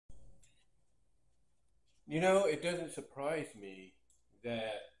It doesn't surprise me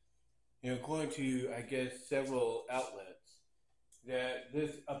that, according to, I guess, several outlets, that there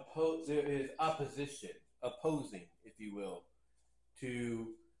is opposition, opposing, if you will,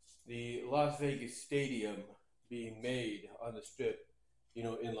 to the Las Vegas stadium being made on the strip, in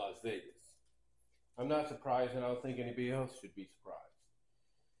Las Vegas. I'm not surprised, and I don't think anybody else should be surprised.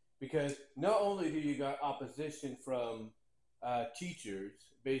 Because not only do you got opposition from teachers,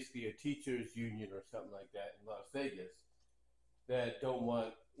 basically a teachers union or something like that in Las Vegas, that don't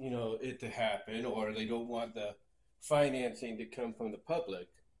want it to happen, or they don't want the financing to come from the public.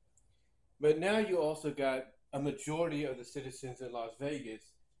 But now you also got a majority of the citizens in Las Vegas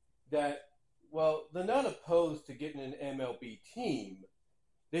that, well, they're not opposed to getting an MLB team.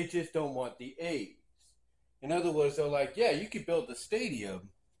 They just don't want the A's. In other words, they're like, yeah, you could build the stadium,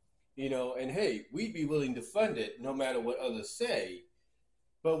 and hey, we'd be willing to fund it no matter what others say,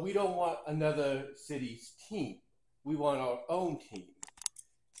 but we don't want another city's team. We want our own team.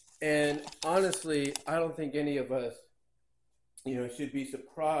 And honestly, I don't think any of us, should be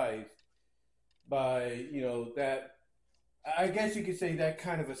surprised by, that, I guess you could say that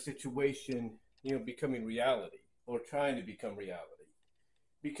kind of a situation, becoming reality or trying to become reality.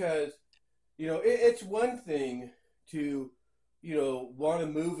 Because, it's one thing to, want to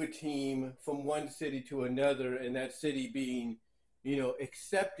move a team from one city to another and that city being,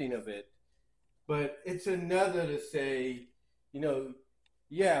 accepting of it. But it's another to say, you know,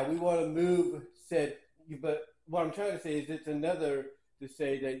 yeah, we want to move said, but what I'm trying to say is it's another to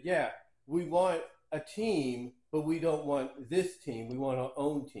say that, yeah, we want a team, but we don't want this team. We want our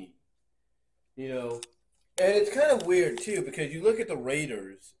own team, you know. And it's kind of weird too because you look at the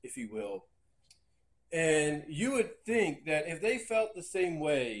Raiders, if you will, and you would think that if they felt the same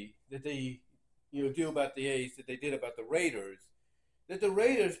way that they, do about the A's that they did about the Raiders, that the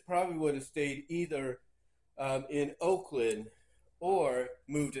Raiders probably would have stayed either in Oakland or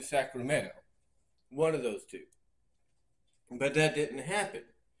moved to Sacramento, one of those two. But that didn't happen.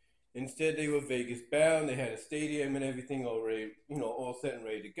 Instead, they were Vegas bound. They had a stadium and everything already, all set and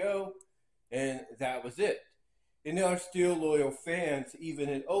ready to go, and that was it. And there are still loyal fans, even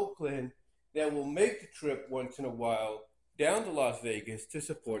in Oakland, that will make the trip once in a while down to Las Vegas to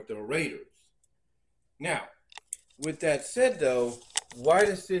support the Raiders. Now, with that said, though, why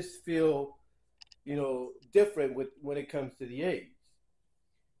does this feel, different when it comes to the A's?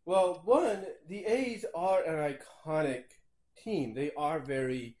 Well, one, the A's are an iconic team. They are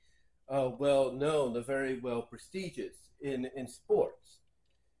very well known. They're very well prestigious in sports.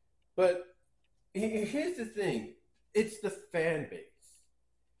 But here's the thing: it's the fan base.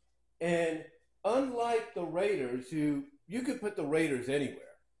 And unlike the Raiders, who you could put the Raiders anywhere,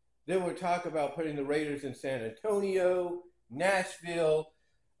 there were talk about putting the Raiders in San Antonio, Nashville.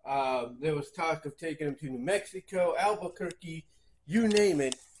 There was talk of taking them to New Mexico, Albuquerque, you name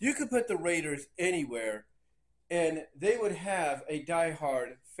it. You could put the Raiders anywhere, and they would have a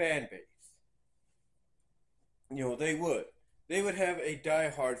diehard fan base. They would. They would have a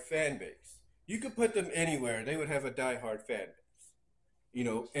diehard fan base. You could put them anywhere, they would have a diehard fan base.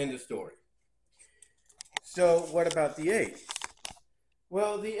 End of story. So, what about the A's?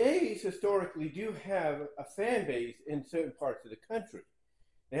 Well, the A's historically do have a fan base in certain parts of the country.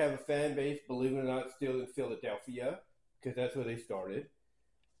 They have a fan base, believe it or not, still in Philadelphia, because that's where they started.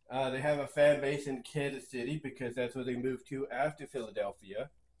 They have a fan base in Kansas City, because that's where they moved to after Philadelphia.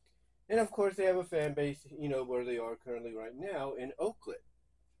 And of course, they have a fan base, where they are currently right now in Oakland.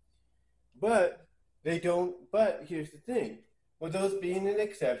 But they don't, but here's the thing: with those being an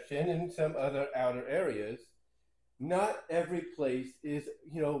exception in some other outer areas, not every place is,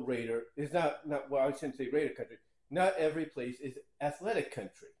 Raider is not well, I shouldn't say Raider country. Not every place is athletic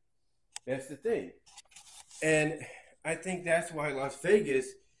country. That's the thing. And I think that's why Las Vegas,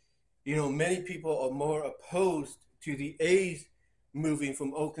 many people are more opposed to the A's moving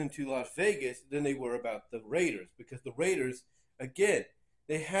from Oakland to Las Vegas than they were about the Raiders, because the Raiders, again,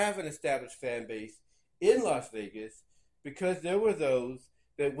 they have an established fan base in Las Vegas, because there were those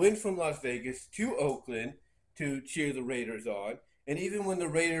that went from Las Vegas to Oakland to cheer the Raiders on. And even when the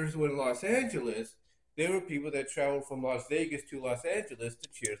Raiders were in Los Angeles, there were people that traveled from Las Vegas to Los Angeles to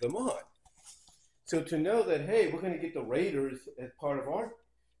cheer them on. So to know that, hey, we're going to get the Raiders as part of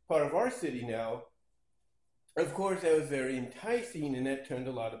our city now, of course, that was very enticing, and that turned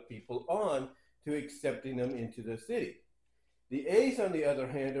a lot of people on to accepting them into the city. The A's, on the other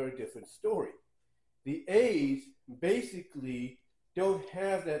hand, are a different story. The A's basically don't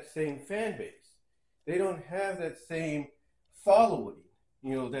have that same fan base. They don't have that same following,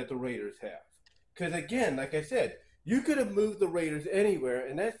 that the Raiders have. Because again, like I said, you could have moved the Raiders anywhere,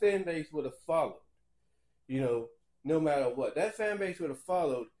 and that fan base would have followed. no matter what. That fan base would have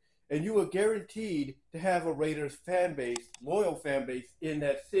followed, and you were guaranteed to have a Raiders fan base, loyal fan base in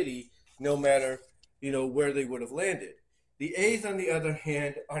that city, no matter, where they would have landed. The A's, on the other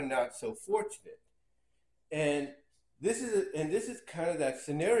hand, are not so fortunate. And this is kind of that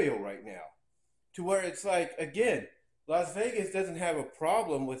scenario right now, to where it's like, again, Las Vegas doesn't have a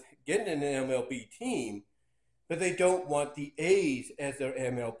problem with getting an MLB team, but they don't want the A's as their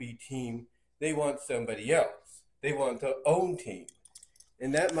MLB team. They want somebody else. They want their own team.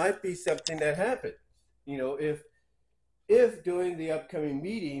 And that might be something that happens. If during the upcoming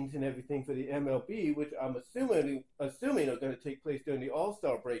meetings and everything for the MLB, which I'm assuming are going to take place during the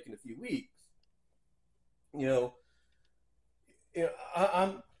All-Star break in a few weeks, you know,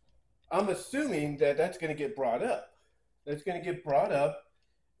 I'm assuming that that's going to get brought up. That's going to get brought up,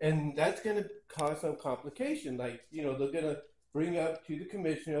 and that's going to cause some complication. Like, they're going to bring up to the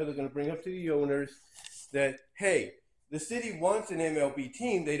commissioner, they're going to bring up to the owners that, hey, the city wants an MLB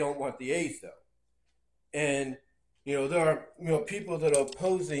team, they don't want the A's though. And, there are, people that are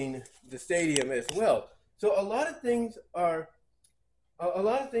opposing the stadium as well. So a lot of things are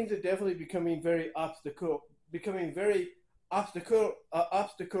definitely becoming very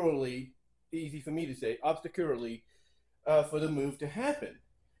obstacularly, easy for me to say, obstacularly, for the move to happen.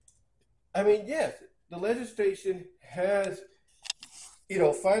 I mean, yes, the legislation has,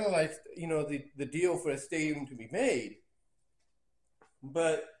 finalized, the deal for a stadium to be made.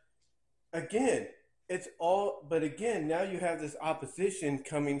 But again, now you have this opposition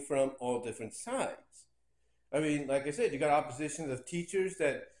coming from all different sides. I mean, like I said, you got opposition of teachers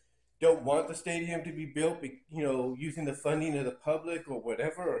that don't want the stadium to be built, using the funding of the public or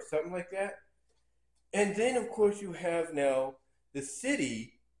whatever, or something like that. And then, of course, you have now the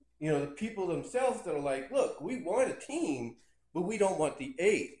city, the people themselves that are like, look, we want a team, but we don't want the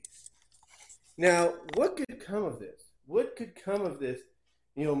A's. Now, what could come of this? What could come of this,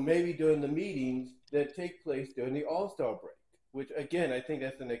 maybe during the meetings that take place during the All-Star break, which, again, I think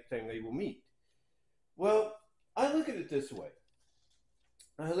that's the next time they will meet. Well, I look at it this way.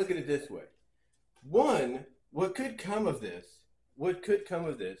 One, what could come of this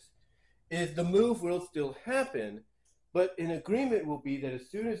is the move will still happen, but an agreement will be that as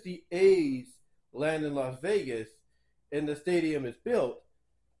soon as the A's land in Las Vegas and the stadium is built,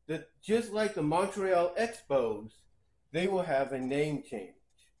 that just like the Montreal Expos, they will have a name change.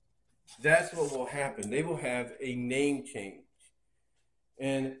 That's what will happen. They will have a name change.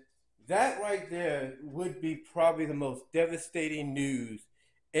 And that right there would be probably the most devastating news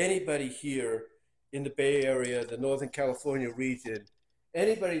anybody here in the Bay Area, the Northern California region,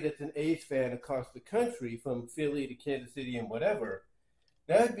 anybody that's an A's fan across the country, from Philly to Kansas City and whatever,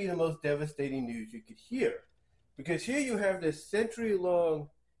 that would be the most devastating news you could hear. Because here you have this century-long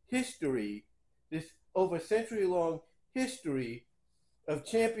history, this over century-long history of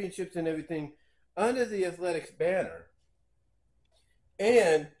championships and everything under the Athletics banner.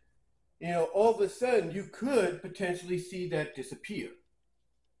 And, all of a sudden you could potentially see that disappear,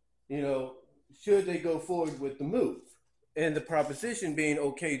 should they go forward with the move. And the proposition being,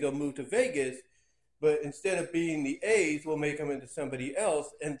 okay, they'll move to Vegas, but instead of being the A's, we'll make them into somebody else,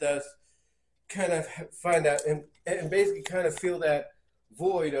 and thus kind of find out and basically kind of fill that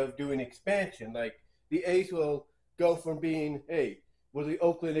void of doing expansion. Like, the A's will go from being, hey, we're the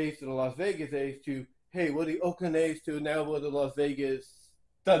Oakland A's to the Las Vegas A's, to, hey, we're the Oakland A's to now we're the Las Vegas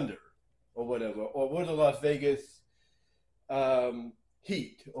Thunder or whatever, or we're the Las Vegas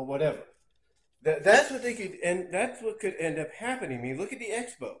Heat or whatever. That's what they could, and that's what could end up happening. I mean, look at the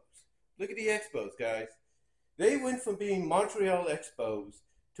Expos. Look at the Expos, guys. They went from being Montreal Expos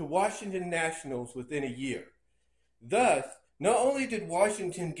to Washington Nationals within a year. Thus, not only did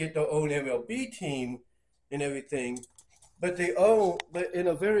Washington get their own MLB team and everything, but in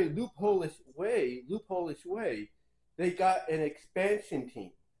a very loopholeish way, they got an expansion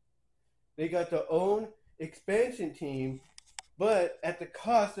team. They got their own expansion team, but at the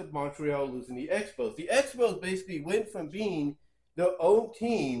cost of Montreal losing the Expos. The Expos basically went from being their own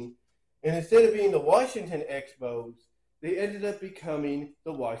team, and instead of being the Washington Expos, they ended up becoming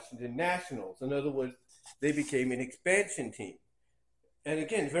the Washington Nationals. In other words, they became an expansion team. And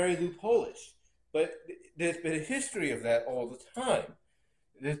again, very loopholeish. But there's been a history of that all the time.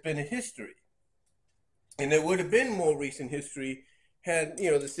 There's been a history. And there would have been more recent history had,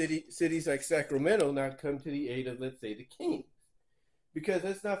 the cities like Sacramento not come to the aid of, let's say, the Kings. Because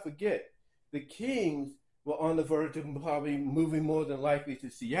let's not forget, the Kings were on the verge of probably moving more than likely to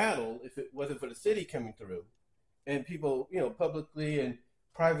Seattle if it wasn't for the city coming through. And people, publicly and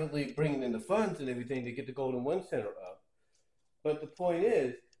privately bringing in the funds and everything to get the Golden One Center up. But the point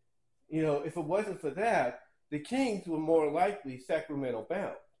is, if it wasn't for that, the Kings were more likely Sacramento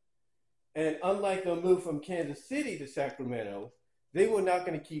bound. And unlike the move from Kansas City to Sacramento, they were not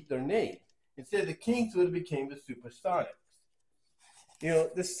going to keep their name. Instead, the Kings would have became the Supersonics.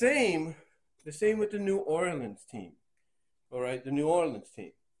 The same with the New Orleans team. All right, the New Orleans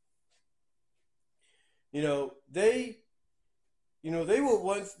team. They were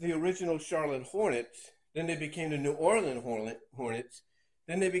once the original Charlotte Hornets. Then they became the New Orleans Hornets.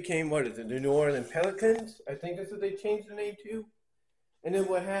 Then they became, what is it, the New Orleans Pelicans? I think that's what they changed the name to. And then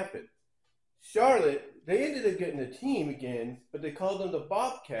what happened? Charlotte, they ended up getting a team again, but they called them the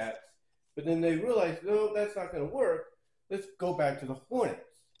Bobcats. But then they realized, no, that's not going to work. Let's go back to the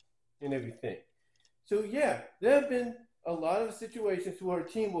Hornets and everything. So, yeah, there have been a lot of situations where a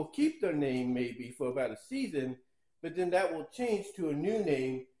team will keep their name maybe for about a season, but then that will change to a new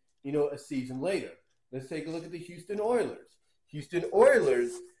name, a season later. Let's take a look at the Houston Oilers. Houston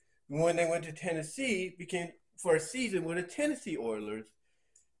Oilers, when they went to Tennessee, became for a season with the Tennessee Oilers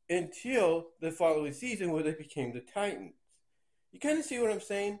until the following season where they became the Titans. You kind of see what I'm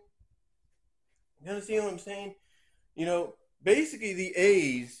saying? Basically the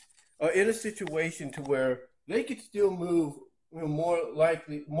A's are in a situation to where they could still move more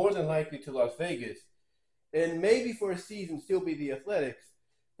than likely to Las Vegas, and maybe for a season still be the Athletics,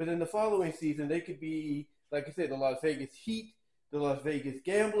 but in the following season they could be, like I said, the Las Vegas Heat, the Las Vegas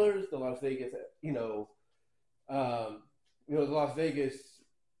Gamblers, the Las Vegas, the Las Vegas,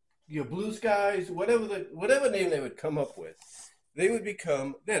 Blue Skies, whatever name they would come up with, they would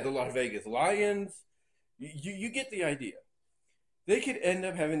become the Las Vegas Lions. You get the idea. They could end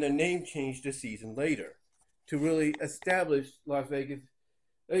up having their name changed a season later to really establish Las Vegas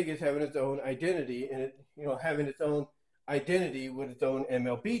having its own identity and having its own identity with its own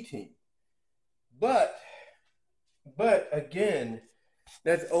MLB team. But again,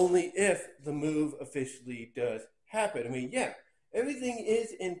 that's only if the move officially does happen. I mean, yeah, everything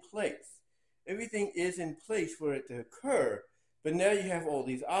is in place. Everything is in place for it to occur. But now you have all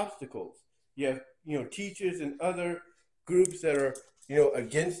these obstacles. You have, teachers and other groups that are,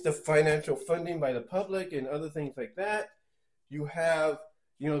 against the financial funding by the public and other things like that. You have,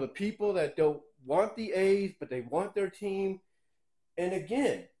 the people that don't want the A's, but they want their team. And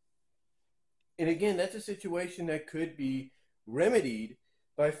again, that's a situation that could be remedied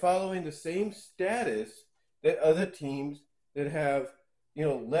by following the same status that other teams that have,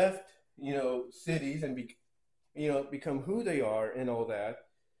 left, cities and become who they are and all that.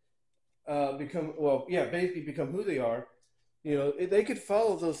 Basically become who they are. They could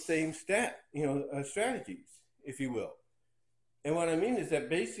follow those same strategies, if you will. And what I mean is that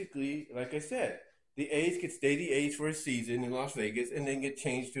basically, like I said, the A's could stay the A's for a season in Las Vegas and then get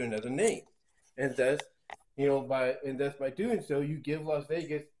changed to another name. And thus, by doing so, you give Las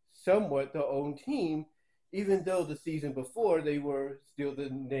Vegas somewhat their own team, even though the season before they were still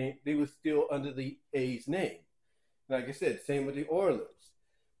under the A's name. Like I said, same with the Oilers.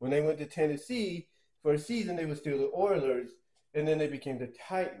 When they went to Tennessee for a season, they were still the Oilers, and then they became the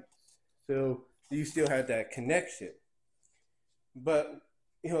Titans. So you still had that connection. But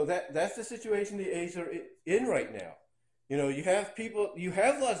that's the situation the A's are in right now. You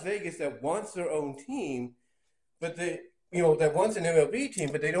have Las Vegas that wants their own team, but that wants an MLB team,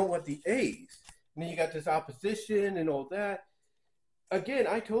 but they don't want the A's. And then you got this opposition and all that. Again,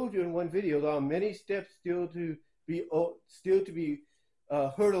 I told you in one video there are many steps still to be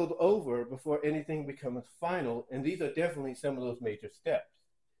hurdled over before anything becomes final, and these are definitely some of those major steps,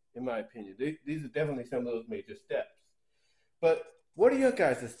 in my opinion. These are definitely some of those major steps. But what are your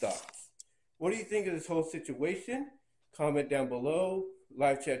guys' thoughts? What do you think of this whole situation? Comment down below.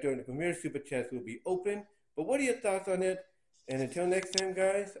 Live chat during the premiere. Super chats will be open. But what are your thoughts on it? And until next time,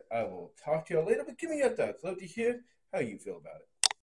 guys, I will talk to you all later. But give me your thoughts. Love to hear how you feel about it.